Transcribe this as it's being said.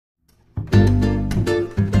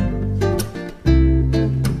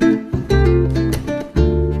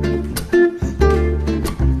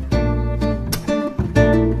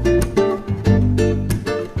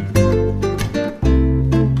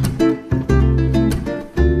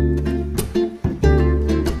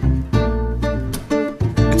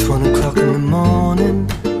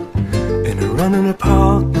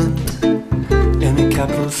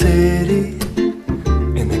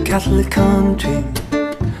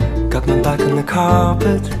got my back on the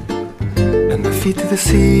carpet and my feet to the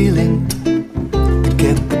ceiling to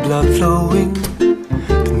get the blood flowing,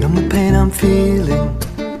 to numb the pain I'm feeling.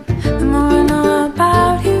 The more I know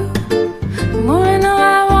about you, the more I know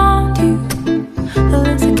I want you. The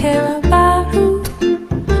less I care about who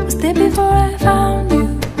was there before I found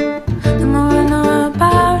you. The more I know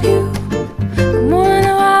about you, the more I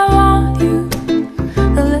know I want you.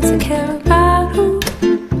 The less I care about who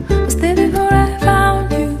was there before I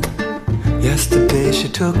found you. Yesterday she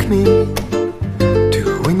took me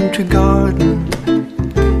to a wintry garden,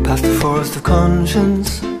 past the forest of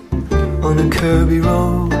conscience, on a curvy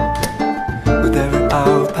road. With every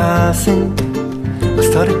hour passing, I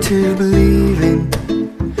started to believe in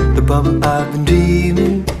the bubble I've been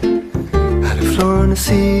dreaming, had a floor and a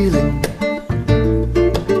ceiling.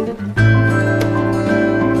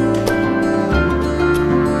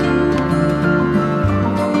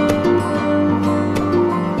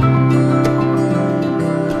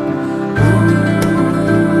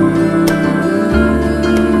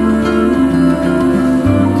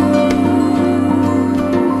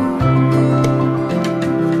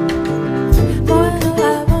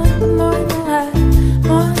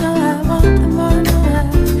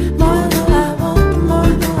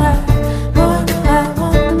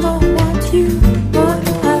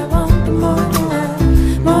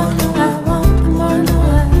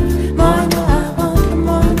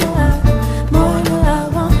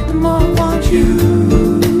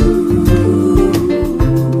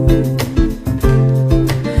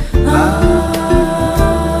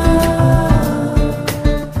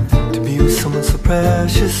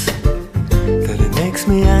 Precious that it makes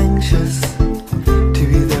me anxious to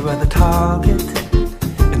be there by the target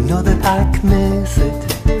and know that I can miss it.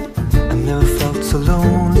 I never felt so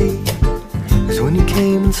lonely as when you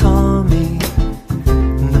came and saw me.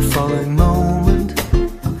 In the following moment,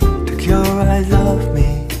 took your eyes off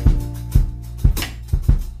me.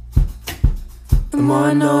 The more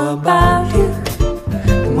I know about you,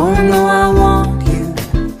 the more I know I want you.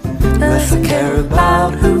 The less I care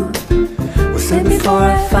about who was there before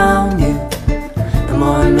I found you.